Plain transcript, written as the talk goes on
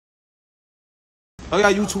Oh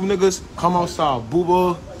yeah, YouTube niggas, come outside.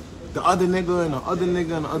 Booba, the other nigga, and the other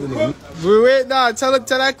nigga, and the other nigga. Wait, nah, tell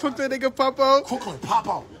that quickly, nigga, pop out. Quickly, pop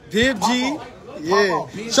out. Bib G. Yeah.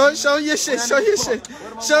 Show your shit. Show your shit.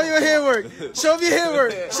 Show your handwork. Show me your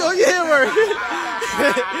handwork. Show your handwork.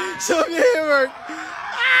 Show me your handwork.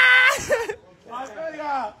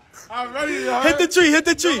 I'm ready, hit the tree. Hit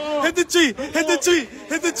the tree. Hit the tree. Hit the tree.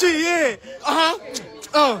 Hit the tree. Yeah.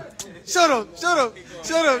 Oh. Show them. Show them.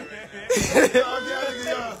 Show them.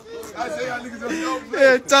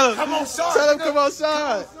 Yeah. Tell them. Come outside. Tell them come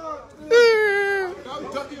outside.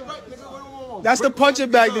 That's the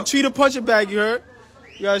punching bag. The tree, the punching bag. You heard?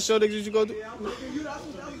 You gotta show niggas what you go do.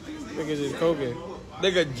 Niggas just cooking.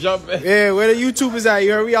 Nigga jumping. Yeah, where the YouTubers at?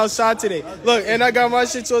 You heard? We outside today. Look, and I got my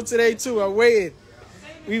shit on today too. I'm waiting.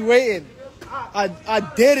 We waiting. I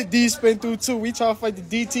dare the D spin through too. We trying to fight the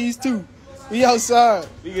DTs too. We outside.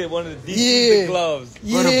 We get one of the DTs gloves.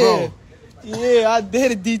 Yeah. Yeah, I dare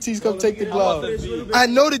the DTs come take the gloves. I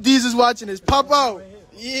know the D's is watching this. Pop out.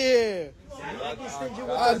 Yeah.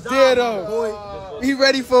 I dare them. We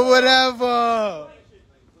ready for whatever.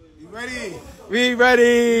 You ready? We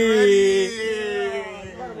ready.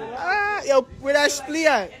 Yo, where that split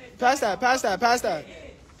at? Pass that.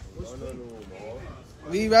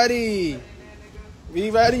 We ready.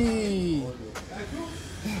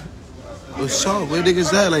 What's up? Where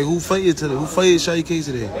niggas at? Like, who fighting today? Who fighting Sha Ek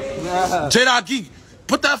today? J.Dot Geek,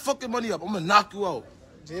 put that fucking money up. I'm gonna knock you out.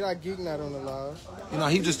 J.Dot Geek not on the live. You know,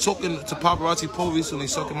 he just talking to Paparazzi Poe recently,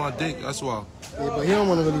 sucking my dick. That's why. Yeah, but he don't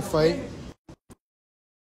want to really fight.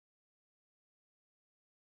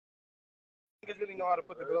 Niggas really know how to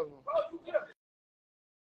put the gloves on.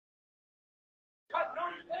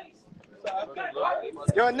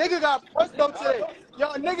 Yo, a nigga got punched up today.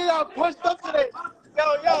 Yo,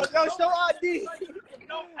 show ID.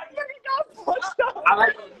 Nigga got punched up. I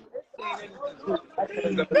like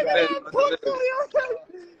nigga got punched up, yo.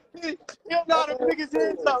 He don't know how to pick his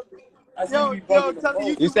hands up. Yo, tell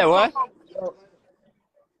me you said what?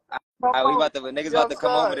 Niggas about to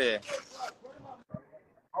come over there.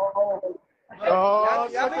 Oh,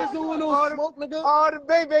 y'all niggas doing no smoke, nigga. Oh, the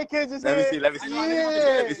baby kids is here. Let me see.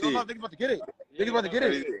 Yeah. Niggas about to get it. Niggas about to get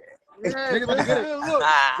it. Niggas about to get it. Look,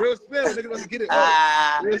 real spill. Niggas about to get it.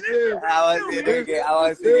 Real spill. I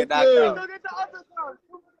want to see it knocked out. Go get the other side.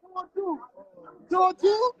 2 on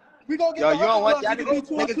 2? We gonna get Yo, you don't want that?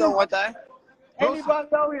 Niggas don't want that? Anybody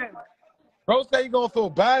out here? Bro say you gonna feel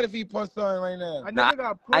bad if he punch something right now. Nah,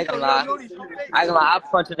 I ain't gonna lie. I'll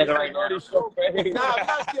punch a nigga right now.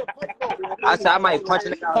 I said I might punch a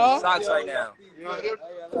nigga out of socks right now.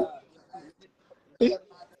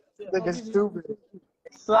 Nigga stupid.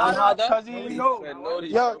 Cause he know.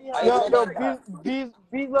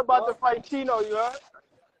 Bees about to fight Chino, you heard?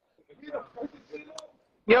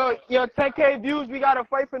 Yo, 10K views, we gotta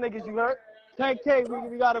fight for niggas, you heard? 10K,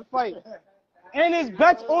 we gotta fight. And his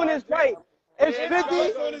bets on his fight. It's 50.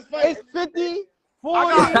 It's 50.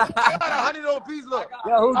 40. I got 100 on piece, look.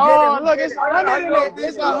 Yo, look, it's 100 in it.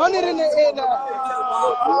 It's 100 in the air now.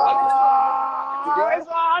 It's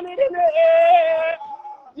 100 in the air.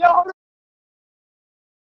 Yo,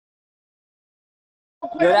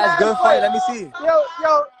 that's good fight. Let me see.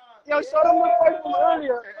 Yo, show them the fight from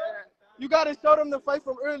earlier. You gotta show them the fight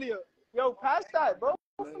from earlier. Yo, pass that, bro.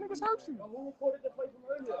 What niggas hurt you? Who recorded the fight from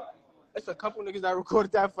earlier? It's a couple niggas that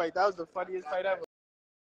recorded that fight. That was the funniest fight ever.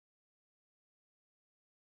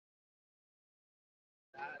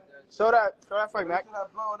 Show that fight, Mac.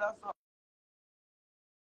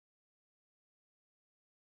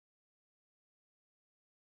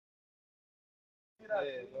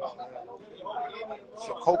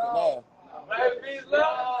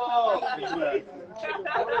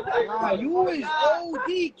 You is OD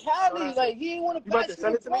Cali, like he ain't want to pass the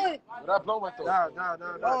fight. What I blow my throat?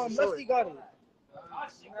 Nah. Musty got it.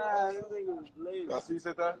 I see you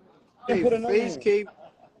said that? Hey, face cape.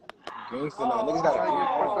 Gangsta now. Niggas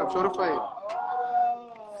got Show the fight.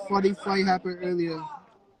 Funny fight happened earlier.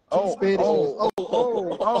 Oh, he's fucking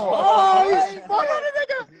the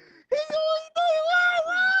nigga. He's always doing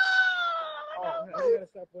You gotta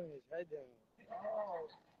stop putting his head down.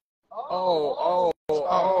 Oh,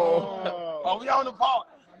 we on the ball.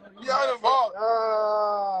 We on the ball.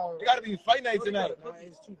 It gotta be fight night tonight.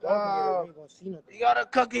 It's too dark here. We ain't gonna see nothing. He got a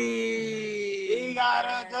cookie.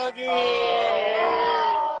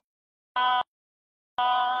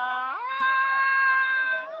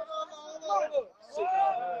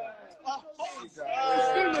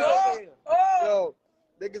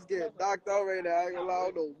 Niggas getting knocked out right now. I ain't gonna lie. I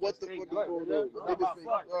don't know what the fuck is going on. Niggas think,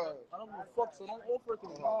 I don't give a fuck, so don't offer it to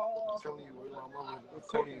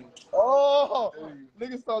me. oh,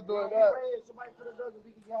 niggas start doing that. Somebody put a drug and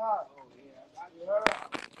we can get high.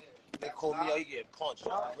 They call me out, he get punched. I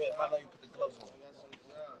know you put the gloves on.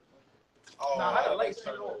 Oh, nah, how the lights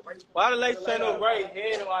turn off? Why the lights turn off right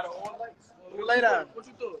here? Why the on lights? What light on? What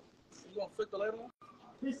you thought? You gonna flick the light on?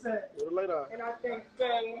 He said. What the light on? And I think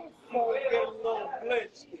Ben won't get a little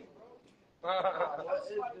glitch.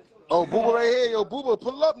 Oh, Booba right here. Yo, Booba,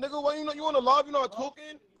 pull up, nigga. Why you on the live? You not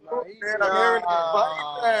talking? Man, I'm hearing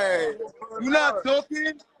it. You not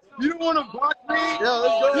talking? You don't want to box me? Yeah,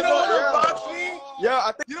 let's go. You don't want to box me? Yeah,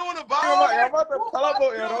 I think you don't want to box me? I'm about to pull up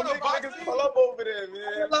over here. Don't make niggas pull up over there,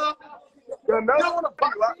 man. Yo, no, you don't want to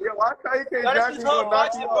box me? Yo, why can't you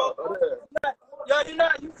knock you out? Yo, you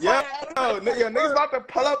not. You yeah, niggas about to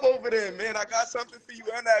pull up over there, man. I got something for you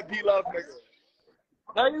and that B-Love nigga.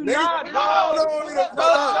 No, you not, bro.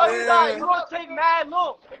 No, you not. You gonna take mad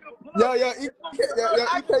look. Yo, you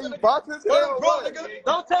boxing today or what?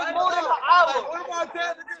 Don't take more than an hour. What about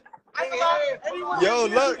that, nigga? Yo,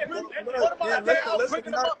 look,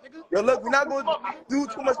 we're not going to do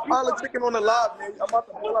too much politicking on the live, man. I'm about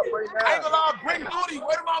to pull up right now. I ain't gonna lie, bring Nudie.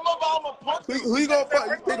 Where my mother? I'm gonna punch you. Who you gonna punch?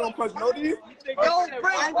 You think gonna punch Nudie? Yo,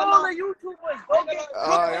 bring all the YouTubers. Don't get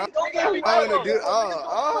I'm gonna do.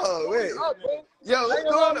 Wait. Yo, what's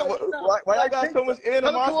going on? Why y'all got so much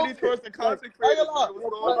animosity towards the content creators?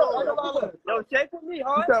 Yo, shake with me,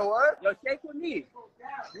 huh? You said what? Yo, shake with me.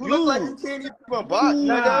 You look like you can't even box,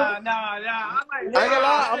 nigga. Nah. I ain't gonna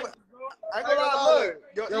lie.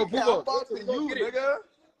 Look, yo, Booba, I'm boxing you, nigga.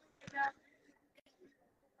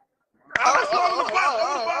 I'm gonna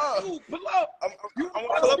box you. Pull up. I'm gonna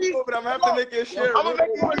pull up over, but I'm gonna have to make your share. I'm gonna make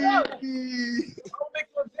you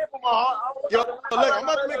an example, my heart. Yo, look, I'm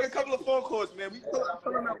about to make a couple of phone calls, man. We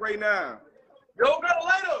pulling up right now. Yo, got a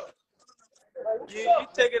lighter. You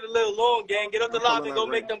take it a little long, gang. Get up the lobby and go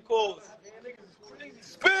make them calls.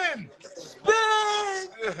 Spin.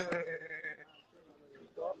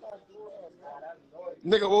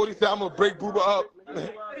 Nigga, what he said? I'm gonna break Booba up.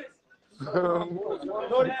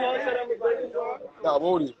 Nah,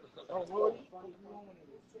 Wody.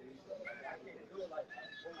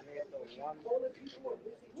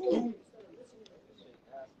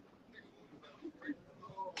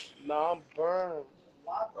 Nah, I'm burned.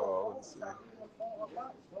 Oh, let's see.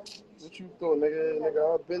 What you doing,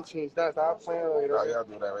 nigga? I've been changed. That's not playing with it. Oh, y'all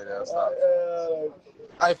do that right now. Stop.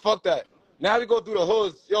 Alright, fuck that. Now we go through the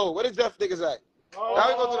hoods. Yo, where the Jeff niggas at? Now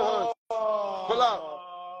we go through the hoods. Pull up.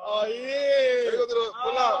 Oh, yeah. We go through the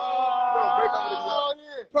pull up. Yo, break up with the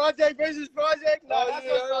Project versus project? No, that's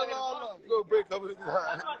no. You go break up with the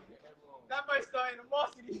That might start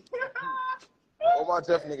animosity. All my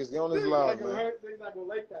Jeff niggas, they on this live, man. They're not gonna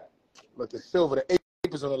like that. Look, the silver, the ape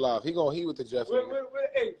is on the live. He gonna with the Jeff niggas. Where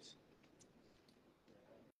the apes?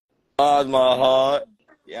 Oh, my heart.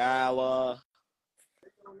 Yeah,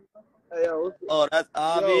 Hey, yo, oh, that's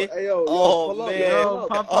Avi. Oh, man. Yo,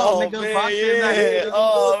 pop up, nigga. Yeah.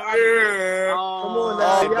 Oh, man. Come on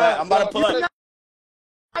now. Yeah. I'm about to pull up.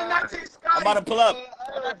 I'm about to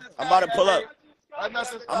pull up. That's not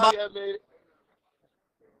his Scotty, I made it.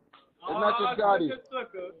 It's not his Scotty.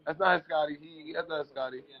 That's not his Scotty. That's not his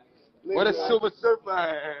Scotty. What a silver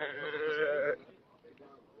surfer.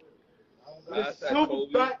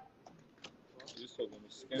 Super.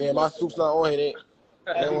 Yeah, my soup's not on here.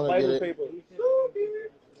 They don't want to get it.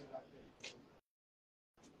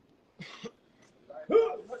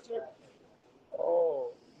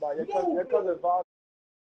 Oh, your cousin Bob.